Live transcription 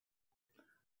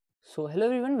So hello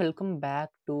everyone, welcome back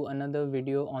to another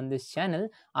video on this channel.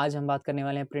 आज हम बात करने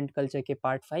वाले हैं प्रिंट कल्चर के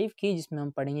पार्ट 5 की, जिसमें हम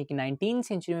पढ़ेंगे कि 19th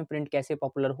सेंचुरी में प्रिंट कैसे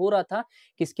पॉपुलर हो रहा था,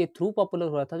 किसके थ्रू पॉपुलर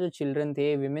हो रहा था। जो चिल्ड्रन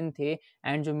थे, विमेन थे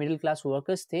एंड जो मिडिल क्लास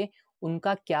वर्कर्स थे,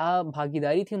 उनका क्या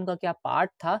भागीदारी थी, उनका क्या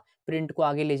पार्ट था प्रिंट को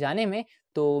आगे ले जाने में।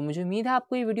 तो मुझे उम्मीद है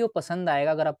आपको ये वीडियो पसंद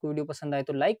आएगा। अगर आपको वीडियो पसंद आए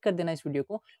तो लाइक कर देना इस वीडियो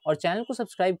को, और चैनल को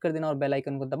सब्सक्राइब कर देना और बेल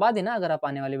आइकन को दबा देना अगर आप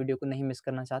आने वाले वीडियो को नहीं मिस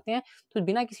करना चाहते हैं। तो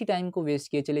बिना किसी टाइम को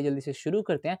वेस्ट किए चलिए जल्दी से शुरू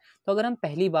करते हैं। तो अगर हम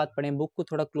पहली बात पढ़ें, बुक को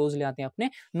थोड़ा क्लोज ले आते हैं, अपने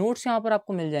नोट्स यहाँ पर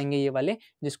आपको मिल जाएंगे ये वाले,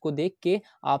 जिसको देख के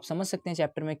आप समझ सकते हैं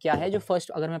चैप्टर में क्या है। जो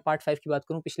फर्स्ट, अगर मैं पार्ट 5 की बात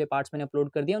करूँ, पिछले पार्ट्स मैंने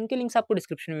अपलोड कर दिया, उनके लिंक्स आपको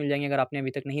डिस्क्रिप्शन में मिल जाएंगे अगर आपने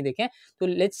अभी तक नहीं देखे। तो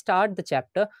लेट्स स्टार्ट द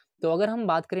चैप्टर। तो अगर हम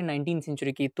बात करें 19th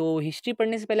सेंचुरी की, तो हिस्ट्री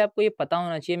पढ़ने से पहले आपको ये पता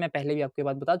होना चाहिए, मैं पहले भी आपको ये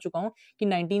बात बता चुका हूँ कि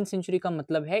 19th सेंचुरी का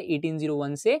मतलब है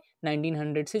 1801 से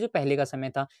 1900 से जो पहले का समय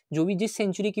था। जो भी जिस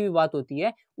सेंचुरी की भी बात होती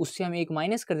है उससे हम एक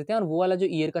माइनस कर देते हैं, और वो वाला जो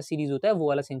ईयर का सीरीज होता है वो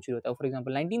वाला सेंचुरी होता है। फॉर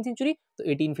एग्जांपल 19th सेंचुरी तो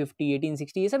 1850,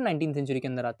 1860 ये सब 19th सेंचुरी के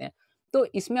अंदर आते हैं। तो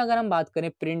इसमें अगर हम बात करें,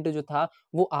 प्रिंट जो था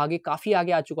वो आगे काफ़ी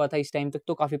आगे आ चुका था। इस टाइम तक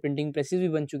तो काफ़ी प्रिंटिंग प्रेसेस भी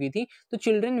बन चुकी थी। तो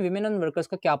चिल्ड्रन, विमेन एंड वर्कर्स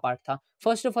का क्या पार्ट था?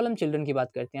 फर्स्ट ऑफ ऑल हम चिल्ड्रन की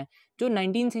बात करते हैं। जो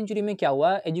 19th सेंचुरी में क्या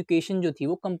हुआ, एजुकेशन जो थी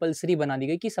वो कंपलसरी बना दी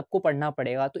गई कि सबको पढ़ना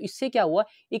पड़ेगा। तो इससे क्या हुआ,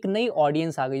 एक नई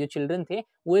ऑडियंस आ गई। जो चिल्ड्रन थे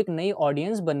वो एक नई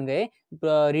ऑडियंस बन गए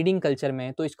रीडिंग कल्चर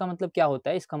में। तो इसका मतलब क्या होता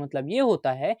है? इसका मतलब ये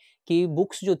होता है कि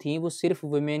बुक्स जो थी वो सिर्फ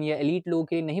वुमेन या एलीट लोगों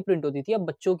के लिए नहीं प्रिंट होती थी, अब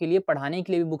बच्चों के लिए पढ़ाने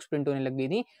के लिए भी बुक्स प्रिंट होने लग गई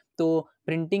थी। तो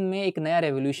प्रिंटिंग में एक नया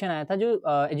रेवोल्यूशन आया था,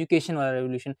 जो एजुकेशन वाला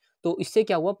रेवोल्यूशन। तो इससे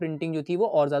क्या हुआ, प्रिंटिंग जो थी वो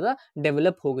और ज़्यादा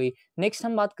डेवलप हो गई। नेक्स्ट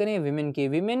हम बात करें विमेन की।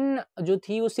 विमेन जो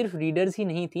थी वो सिर्फ रीडर्स ही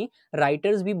नहीं थी,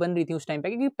 राइटर्स भी बन रही थी उस टाइम पे,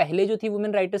 क्योंकि पहले जो थी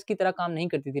वुमेन राइटर्स की तरह काम नहीं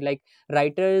करती थी। लाइक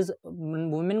राइटर्स,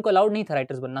 वुमेन को अलाउड नहीं था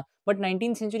राइटर्स बनना। बट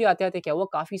 19th सेंचुरी आते आते क्या हुआ,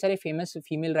 काफ़ी सारे फेमस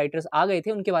फीमेल राइटर्स आ गए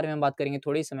थे। उनके बारे में हम बात करेंगे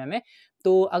थोड़े ही समय में।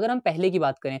 तो अगर हम पहले की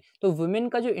बात करें, तो वुमेन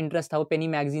का जो इंटरेस्ट था वो पेनी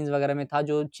मैगजीन्स वगैरह में था,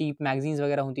 जो चीप मैगजीन्स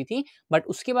वगैरह होती थी। बट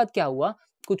उसके बाद क्या हुआ,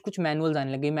 कुछ कुछ मैनुअल्स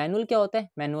आने लगे। मैनुअल क्या होता है?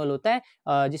 मैनुअल होता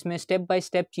है जिसमें स्टेप बाय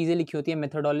स्टेप चीज़ें लिखी होती है,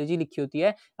 मेथोडोलॉजी लिखी होती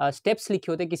है, स्टेप्स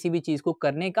लिखे होते हैं किसी भी चीज़ को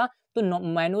करने का। तो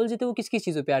मैनुअल जो थे वो किस किस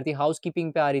चीज़ों पे आ रही थी? हाउस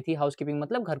कीपिंग पे आ रही थी। हाउस कीपिंग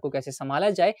मतलब घर को कैसे संभाला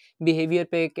जाए। बिहेवियर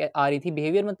पे आ रही थी।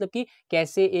 बिहेवियर मतलब कि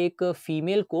कैसे एक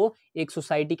फीमेल को एक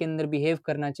सोसाइटी के अंदर बिहेव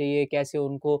करना चाहिए, कैसे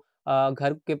उनको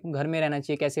घर में रहना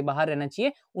चाहिए, कैसे बाहर रहना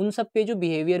चाहिए। उन सब पे जो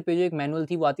बिहेवियर पे जो एक मैनुअल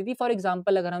थी वो आती थी। फॉर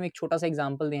एग्जांपल अगर हम एक छोटा-सा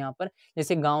एग्जांपल दें यहाँ पर,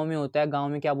 जैसे गाँव में होता है, गाँव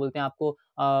में क्या बोलते हैं आपको,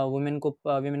 वुमेन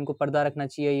को पर्दा रखना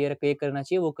चाहिए, ये करना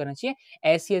चाहिए, वो करना चाहिए।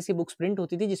 ऐसी-ऐसी बुक्स प्रिंट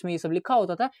होती थी जिसमें ये सब लिखा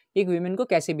होता था, एक वुमेन को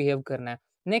कैसे बिहेव करना है।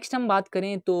 नेक्स्ट हम बात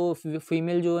करें तो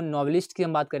फीमेल जो नॉवेलिस्ट की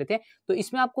हम बात कर रहे थे, तो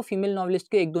इसमें आपको फीमेल नॉवेलिस्ट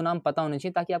के 1-2 नाम पता होने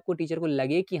चाहिए, ताकि आपको टीचर को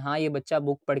लगे कि हाँ, ये बच्चा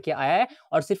बुक पढ़ के आया है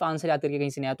और सिर्फ आंसर याद करके कहीं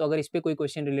से नहीं आया। तो अगर इस पे कोई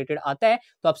क्वेश्चन रिलेटेड आता है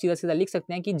तो आप सीधा-सीधा लिख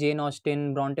सकते हैं कि Jane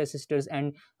Austen, Brontë sisters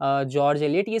and George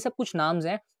Eliot, ये सब कुछ नाम्स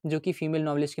हैं जो कि फीमेल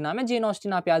नॉवेलिस्ट के नाम है। जेन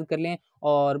ऑस्टिन आप याद कर लें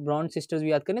और ब्रॉन्टे सिस्टर्स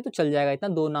भी याद कर लें तो चल जाएगा। इतना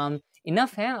 2 नाम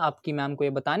इनफ है आपकी मैम को ये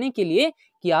बताने के लिए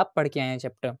कि आप पढ़ के आए हैं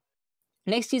चैप्टर।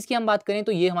 नेक्स्ट चीज़ की हम बात करें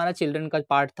तो ये हमारा चिल्ड्रन का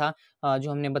पार्ट था,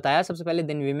 जो हमने बताया सबसे पहले।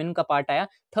 देन विमेन का पार्ट आया।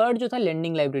 थर्ड जो था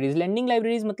लेंडिंग लाइब्रेरीज़। लेंडिंग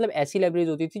लाइब्रेरीज़ मतलब ऐसी लाइब्रेरीज़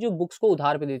होती थी जो बुक्स को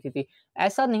उधार पे देती थी।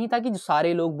 ऐसा नहीं था कि जो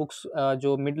सारे लोग बुक्स,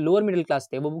 जो लोअर मिडिल क्लास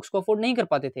थे वो बुक्स को अफोर्ड नहीं कर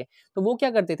पाते थे। तो वो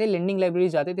क्या करते थे, लेंडिंग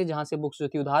लाइब्रेरीज़ जाते थे, जहाँ से बुक्स जो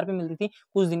थी उधार पे मिलती थी,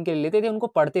 कुछ दिन के लिए लेते थे, उनको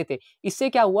पढ़ते थे। इससे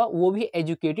क्या हुआ, वो भी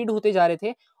एजुकेटेड होते जा रहे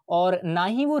थे, और ना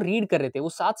ही वो रीड कर रहे थे, वो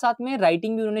साथ-साथ में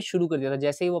राइटिंग भी उन्होंने शुरू कर दिया था।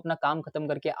 जैसे ही वो अपना काम खत्म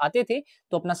करके आते थे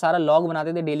तो अपना सारा लॉग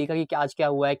बनाते थे डेली का, कि आज क्या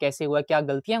हुआ है, कैसे हुआ है, क्या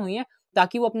गलतियाँ हुई हैं,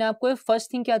 ताकि वो अपने आप को,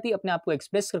 फर्स्ट थिंग क्या थी, अपने आप को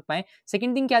एक्सप्रेस कर पाएँ।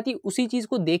 सेकंड थिंग क्या थी, उसी चीज़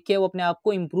को देख के वो अपने आप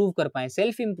को इम्प्रूव कर पाएँ।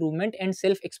 Self improvement and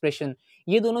self expression,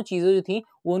 ये दोनों चीज़ें जो थी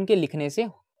वो उनके लिखने से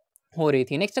हो रही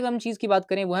थी। नेक्स्ट अगर हम चीज़ की बात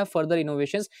करें वो है फर्दर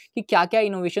इनोवेशंस, कि क्या-क्या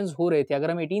इनोवेशंस हो रहे थे।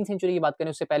 अगर हम 18th सेंचुरी की बात करें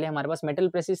उससे पहले हमारे पास मेटल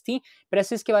प्रेसेस थी।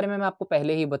 प्रेसेस के बारे में मैं आपको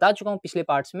पहले ही बता चुका हूँ पिछले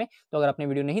पार्ट्स में, तो अगर आपने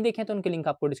वीडियो नहीं देखे हैं तो उनके लिंक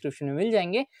आपको डिस्क्रिप्शन में मिल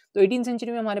जाएँगे। तो 18th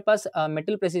सेंचुरी में हमारे पास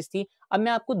मेटल प्रेसेस थी। अब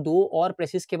मैं आपको 2 और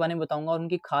प्रेसेस के बारे में बताऊँगा और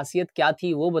उनकी खासियत क्या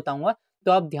थी वो बताऊँगा,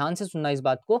 तो आप ध्यान से सुनना इस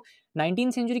बात को।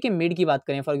 19th सेंचुरी के मिड की बात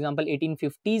करें, फॉर एग्जांपल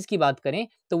 1850s की बात करें,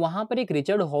 तो वहाँ पर एक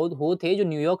रिचर्ड हो थे, जो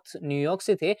न्यूयॉर्क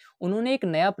से थे। उन्होंने एक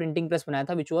नया प्रिंटिंग प्रेस बनाया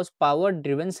था, which was power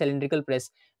driven cylindrical press.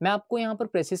 मैं आपको यहाँ पर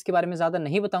प्रेसेस के बारे में ज़्यादा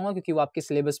नहीं बताऊँगा क्योंकि वो आपके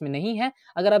सिलेबस में नहीं है।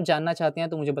 अगर आप जानना चाहते हैं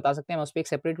तो मुझे बता सकते हैं, मैं उस पे एक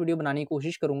सेपरेट वीडियो बनाने की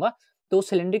कोशिश करूँगा। तो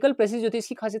सिलिंड्रिकल प्रेसेस जो थी,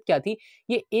 इसकी खासियत क्या थी?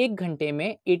 ये 1 घंटे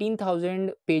में 18,000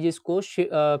 पेजेस को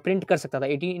प्रिंट कर सकता था।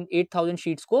 8,000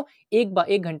 शीट्स को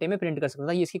 1 घंटे में प्रिंट कर सकता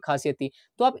था, ये इसकी खासियत थी।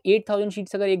 तो आप 8,000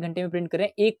 शीट्स अगर 1 घंटे घंटे में प्रिंट कर रहे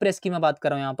हैं, एक प्रेस की मैं बात कर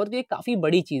रहा हूँ यहाँ पर, तो ये काफ़ी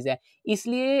बड़ी चीज़ है।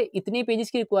 इसलिए इतने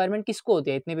पेजेस की रिक्वायरमेंट किसको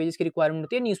होती है? इतने पेजेस की रिक्वायरमेंट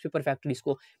होती है न्यूज़पेपर फैक्ट्रीज़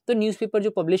को। तो न्यूज़पेपर जो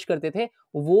पब्लिश करते थे,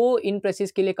 वो इन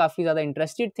प्रेसेस के लिए काफ़ी ज़्यादा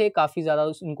इंटरेस्टेड थे, काफ़ी ज़्यादा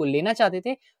उनको लेना चाहते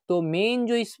थे। तो मेन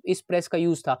जो इस प्रेस का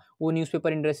यूज़ था, वो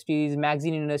न्यूज़पेपर इंडस्ट्रीज़,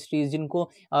 मैगज़ीन इंडस्ट्रीज़, जिनको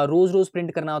रोज़-रोज़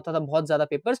प्रिंट करना होता था बहुत ज़्यादा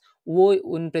पेपर्स, वो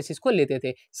उन प्रेसेस को लेते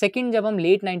थे। सेकंड, जब हम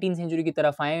लेट 19th सेंचुरी की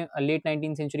तरफ आए, लेट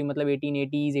 19th सेंचुरी मतलब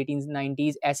 1880s,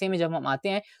 1890s, ऐसे में जब हम आते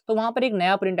हैं, तो वहाँ पर एक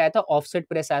नया प्रिंट आया था, ऑफसेट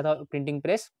प्रेस आया था, प्रिंटिंग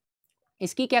प्रेस।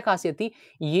 इसकी क्या खासियत थी,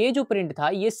 ये जो प्रिंट था,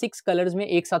 ये 6 कलर्स में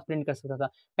एक साथ प्रिंट कर सकता था।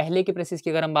 पहले के प्रेसेस की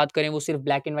अगर हम बात करें, वो सिर्फ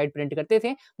ब्लैक एंड व्हाइट प्रिंट करते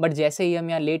थे, बट जैसे ही हम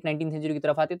यहाँ लेट 19th सेंचुरी की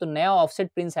तरफ आते हैं, तो नया ऑफसेट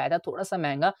प्रिंट्स आया था, थोड़ा-सा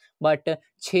महँगा, बट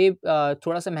 6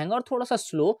 थोड़ा-सा महँगा और थोड़ा-सा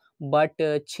स्लो, बट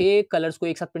 6 कलर्स को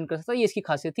एक साथ प्रिंट कर सकता था, ये इसकी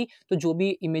खासियत थी। तो जो भी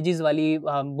इमेजेस वाली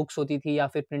बुक्स होती थी या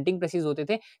फिर प्रिंटिंग प्रेसेस होते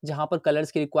थे, जहाँ पर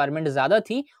कलर्स की रिक्वायरमेंट ज़्यादा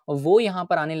थी, वो यहाँ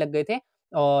पर आने लग गए थे,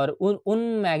 और उन उन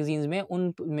मैगज़ीन्स में,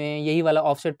 उन में यही वाला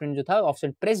ऑफसेट प्रिंट जो था,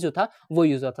 ऑफसेट प्रेस जो था, वो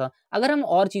यूज़ होता था। अगर हम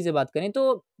और चीज़ें बात करें,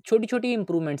 तो छोटी-छोटी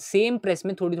इम्प्रूवमेंट्स, सेम प्रेस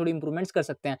में थोड़ी-थोड़ी इम्प्रूवमेंट्स कर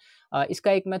सकते हैं।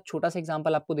 इसका एक मैं छोटा-सा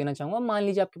एग्ज़ाम्पल आपको देना चाहूँगा। मान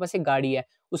लीजिए आपके पास एक गाड़ी है,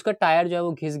 उसका टायर जो है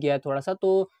वो घिस गया है थोड़ा-सा,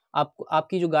 तो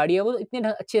आपकी जो गाड़ी है वो इतने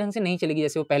अच्छे ढंग से नहीं चलेगी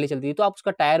जैसे वो पहले चलती थी, तो आप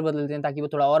उसका टायर बदल देते हैं ताकि वो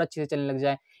थोड़ा और अच्छे से चलने लग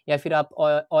जाए, या फिर आप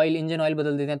ऑयल, इंजन ऑयल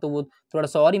बदल देते हैं, तो वो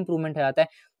थोड़ा-सा और इम्प्रूवमेंट हो जाता है।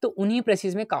 तो उन्हीं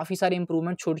प्रेसेस में काफ़ी सारे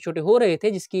इम्प्रूवमेंट छोटे-छोटे हो रहे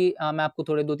थे, जिसकी मैं आपको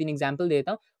थोड़े 2-3 एग्ज़ाम्पल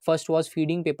देता हूँ। फर्स्ट वाज़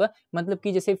फीडिंग पेपर, मतलब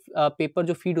कि जैसे पेपर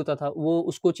जो फीड होता था, वो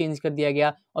उसको चेंज कर दिया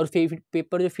गया, और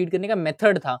पेपर जो फीड करने का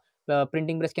मेथड था,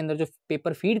 प्रिंटिंग प्रेस के अंदर जो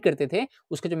पेपर फीड करते थे,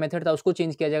 उसका जो मेथड था, उसको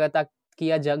चेंज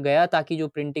किया ताकि जो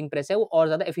प्रिंटिंग प्रेस है, वो और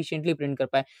ज़्यादा एफिशिएंटली प्रिंट कर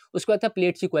पाए। उसके बाद था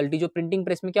प्लेट्स की क्वालिटी, जो प्रिंटिंग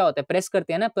प्रेस में क्या होता है, प्रेस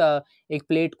करते हैं ना एक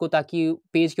प्लेट को, ताकि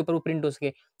पेज के ऊपर वो प्रिंट हो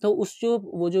सके। तो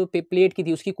वो जो प्लेट की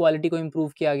थी, उसकी क्वालिटी को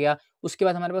इम्प्रूव किया गया। उसके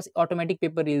बाद हमारे पास ऑटोमेटिक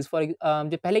पेपर रील्स,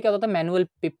 जो पहले क्या होता था, मैनुअल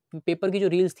पेपर की जो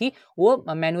रील्स थी, वो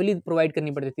मैनुअली प्रोवाइड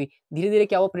करनी पड़ती थी। धीरे-धीरे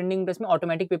क्या हुआ, प्रिंटिंग प्रेस में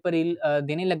ऑटोमेटिक पेपर रील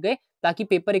देने लग गए, ताकि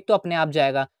पेपर एक तो अपने आप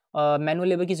जाएगा, मैनुअल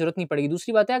लेबर की ज़रूरत नहीं पड़ेगी।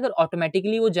 दूसरी बात है, अगर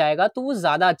ऑटोमेटिकली वो जाएगा, तो वो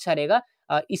ज़्यादा अच्छा रहेगा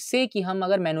इससे कि हम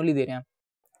अगर मैनुअली दे रहे हैं।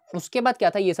 उसके बाद क्या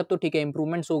था, ये सब तो ठीक है,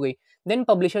 इम्प्रूवमेंट्स हो गई। देन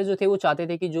पब्लिशर्स जो थे, वो चाहते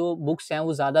थे कि जो बुक्स हैं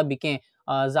वो ज़्यादा बिकें,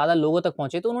 ज़्यादा लोगों तक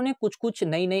पहुँचे, तो उन्होंने कुछ-कुछ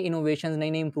नई-नई इनोवेशंस,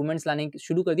 नई-नई इम्प्रूवमेंट्स लाने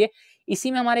शुरू कर दिए।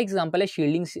 इसी में हमारा एग्ज़ाम्पल है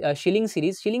शिलिंग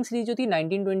सीरीज़। शिलिंग सीरीज़ जो थी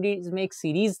 1920s में एक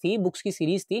सीरीज़ थी, बुक्स की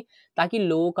सीरीज़ थी, ताकि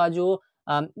लोगों का जो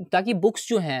ताकि बुक्स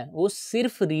जो हैं वो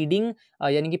सिर्फ़ रीडिंग,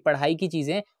 यानी कि पढ़ाई की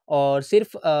चीज़ें, और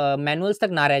सिर्फ़ मैनुअल्स तक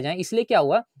ना रह जाएँ। इसलिए क्या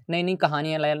हुआ, नई-नई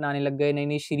कहानियाँ लाने लग गए,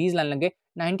 नई-नई सीरीज़ लाने लग गए।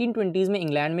 1920s में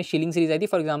इंग्लैंड में शिलिंग सीरीज़ आई थी।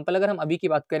 फॉर एग्ज़ाम्पल अगर हम अभी की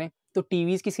बात करें, तो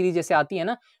टीवीज़ की सीरीज़ जैसे आती है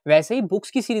ना, वैसे ही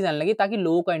बुक्स की सीरीज़ आने लगी, ताकि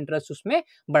लोगों का इंटरेस्ट उसमें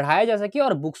बढ़ाया जा सके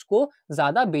और बुक्स को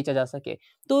ज़्यादा बेचा जा सके।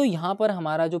 तो यहाँ पर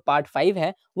हमारा जो पार्ट 5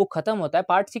 है, वो खत्म होता है।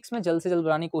 पार्ट 6 मैं जल्द से जल्द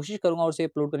बनाने की कोशिश करूँगा और उसे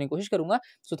अपलोड करने की कोशिश करूँगा।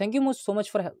 So thank you so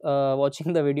much for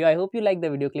watching the video. I hope you like the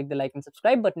video. Click the like and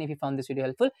subscribe button if you found this video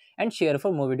helpful, and share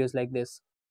for more videos like this.